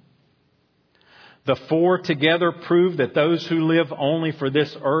Him. The 4 together prove that those who live only for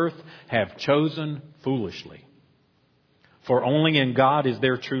this earth have chosen foolishly. For only in God is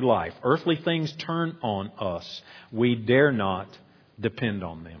there true life. Earthly things turn on us. We dare not depend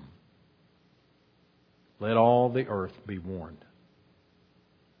on them. Let all the earth be warned.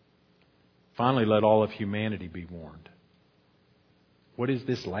 Finally, let all of humanity be warned. What is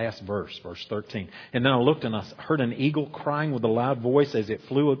this last verse, verse 13? And then I looked and I heard an eagle crying with a loud voice as it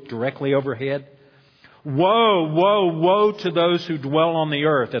flew directly overhead. Woe, woe, woe to those who dwell on the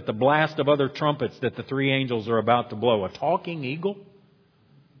earth at the blast of other trumpets that the 3 angels are about to blow. A talking eagle?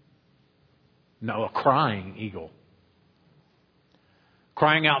 No, a crying eagle.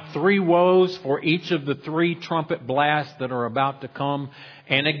 crying out 3 woes for each of the 3 trumpet blasts that are about to come.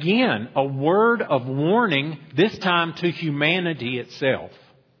 And again, a word of warning, this time to humanity itself.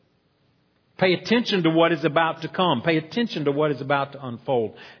 Pay attention to what is about to come. Pay attention to what is about to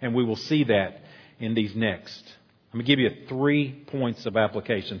unfold. And we will see that in these next. Let me give you 3 points of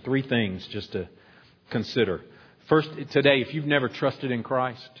application, 3 things just to consider. First, today, if you've never trusted in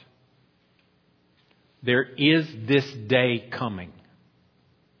Christ, there is this day coming.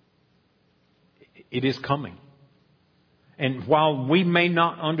 It is coming. And while we may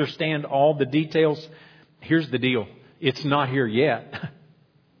not understand all the details, here's the deal. It's not here yet.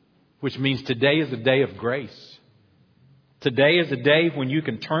 Which means today is a day of grace. Today is a day when you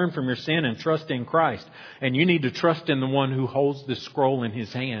can turn from your sin and trust in Christ. And you need to trust in the one who holds this scroll in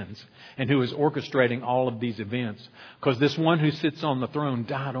His hands and who is orchestrating all of these events. Because this one who sits on the throne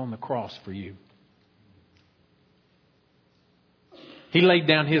died on the cross for you. He laid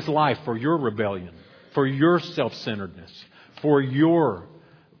down His life for your rebellion, for your self-centeredness, for your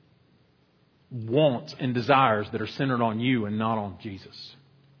wants and desires that are centered on you and not on Jesus.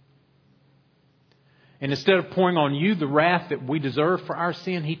 And instead of pouring on you the wrath that we deserve for our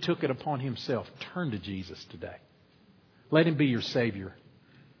sin, He took it upon Himself. Turn to Jesus today. Let Him be your Savior,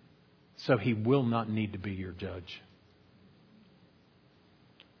 so He will not need to be your judge.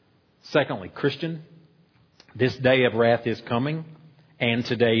 Secondly, Christian, this day of wrath is coming, and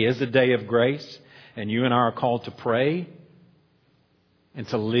today is a day of grace, and you and I are called to pray and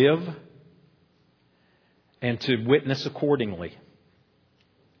to live and to witness accordingly.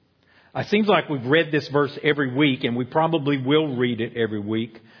 It seems like we've read this verse every week, and we probably will read it every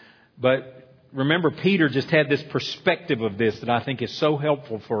week. But remember, Peter just had this perspective of this that I think is so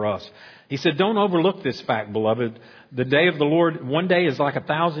helpful for us. He said, don't overlook this fact, beloved. The day of the Lord, one day is like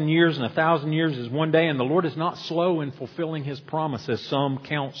 1,000 years, and 1,000 years is one day. And the Lord is not slow in fulfilling His promises. Some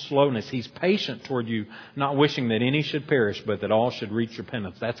count slowness. He's patient toward you, not wishing that any should perish, but that all should reach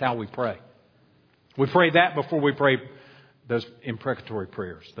repentance. That's how we pray. We pray that before we pray those imprecatory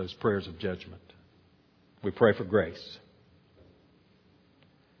prayers, those prayers of judgment. We pray for grace.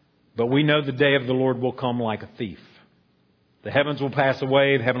 But we know the day of the Lord will come like a thief. The heavens will pass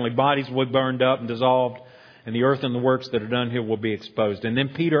away, the heavenly bodies will be burned up and dissolved, and the earth and the works that are done here will be exposed. And then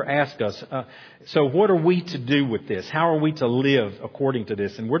Peter asked us, so what are we to do with this? How are we to live according to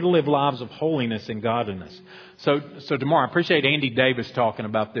this? And we're to live lives of holiness and godliness. So tomorrow, I appreciate Andy Davis talking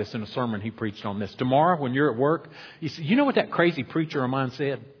about this in a sermon he preached on this. Tomorrow, when you're at work, you know what that crazy preacher of mine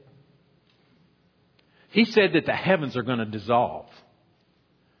said? He said that the heavens are going to dissolve.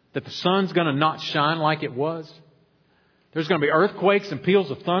 That the sun's going to not shine like it was. There's going to be earthquakes and peals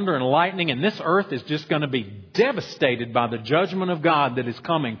of thunder and lightning, and this earth is just going to be devastated by the judgment of God that is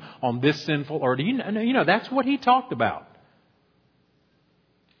coming on this sinful earth. You know, that's what he talked about.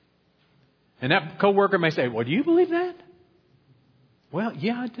 And that coworker may say, well, do you believe that? Well,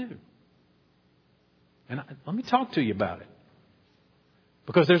 yeah, I do. And let me talk to you about it.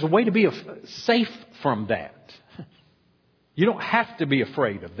 Because there's a way to be safe from that. You don't have to be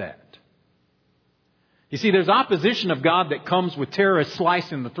afraid of that. You see, there's opposition of God that comes with terrorists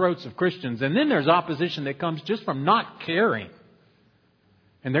slicing the throats of Christians. And then there's opposition that comes just from not caring.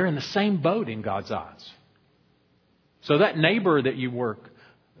 And they're in the same boat in God's eyes. So that neighbor that you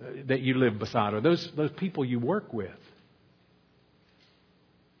live beside, or those people you work with,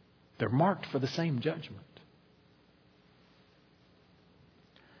 they're marked for the same judgment.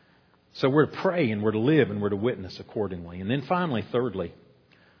 So we're to pray and we're to live and we're to witness accordingly. And then finally, thirdly,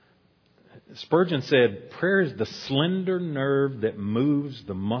 Spurgeon said, prayer is the slender nerve that moves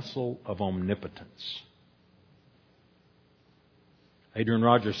the muscle of omnipotence. Adrian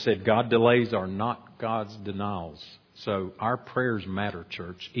Rogers said, God delays are not God's denials. So our prayers matter,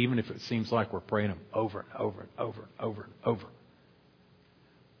 church, even if it seems like we're praying them over and over and over and over and over.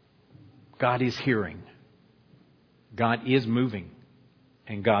 God is hearing. God is moving.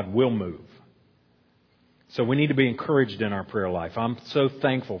 And God will move. So we need to be encouraged in our prayer life. I'm so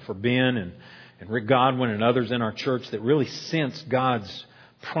thankful for Ben and Rick Godwin and others in our church that really sense God's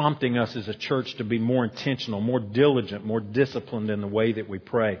prompting us as a church to be more intentional, more diligent, more disciplined in the way that we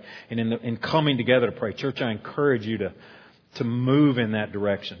pray. And in coming together to pray. Church, I encourage you to move in that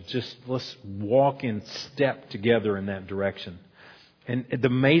direction. Just let's walk in step together in that direction. And the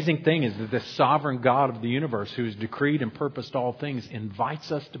amazing thing is that the sovereign God of the universe, who has decreed and purposed all things,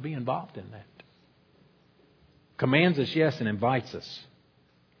 invites us to be involved in that. Commands us, yes, and invites us.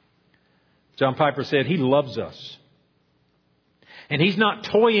 John Piper said He loves us. And He's not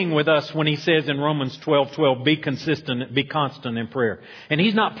toying with us when He says in Romans 12:12, be constant in prayer. And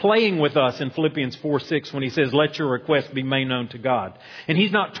He's not playing with us in Philippians 4:6 when He says, let your requests be made known to God. And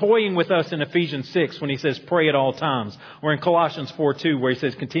He's not toying with us in Ephesians 6 when He says, pray at all times. Or in Colossians 4:2 where He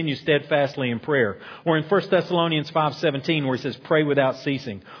says, continue steadfastly in prayer. Or in 1 Thessalonians 5:17 where He says, pray without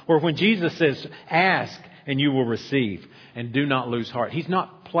ceasing. Or when Jesus says, ask and you will receive. And do not lose heart. He's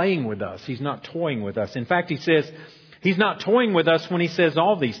not playing with us. He's not toying with us. In fact, He says, He's not toying with us when He says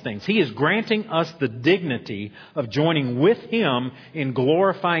all these things. He is granting us the dignity of joining with Him in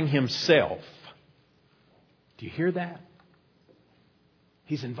glorifying Himself. Do you hear that?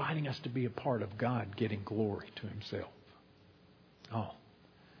 He's inviting us to be a part of God getting glory to Himself. Oh,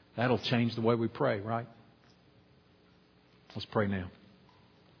 that'll change the way we pray, right? Let's pray now.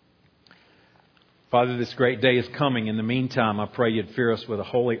 Father, this great day is coming. In the meantime, I pray You'd fill us with a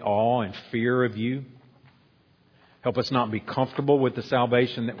holy awe and fear of You. Help us not be comfortable with the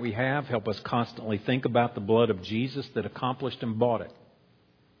salvation that we have. Help us constantly think about the blood of Jesus that accomplished and bought it.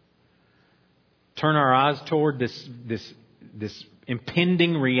 Turn our eyes toward this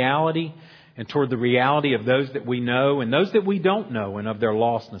impending reality and toward the reality of those that we know and those that we don't know and of their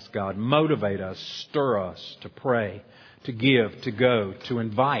lostness, God. Motivate us, stir us to pray, to give, to go, to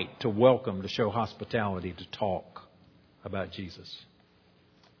invite, to welcome, to show hospitality, to talk about Jesus.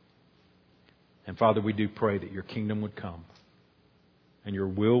 And Father, we do pray that Your kingdom would come and Your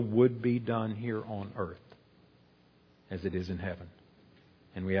will would be done here on earth as it is in heaven.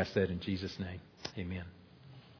 And we ask that in Jesus' name. Amen.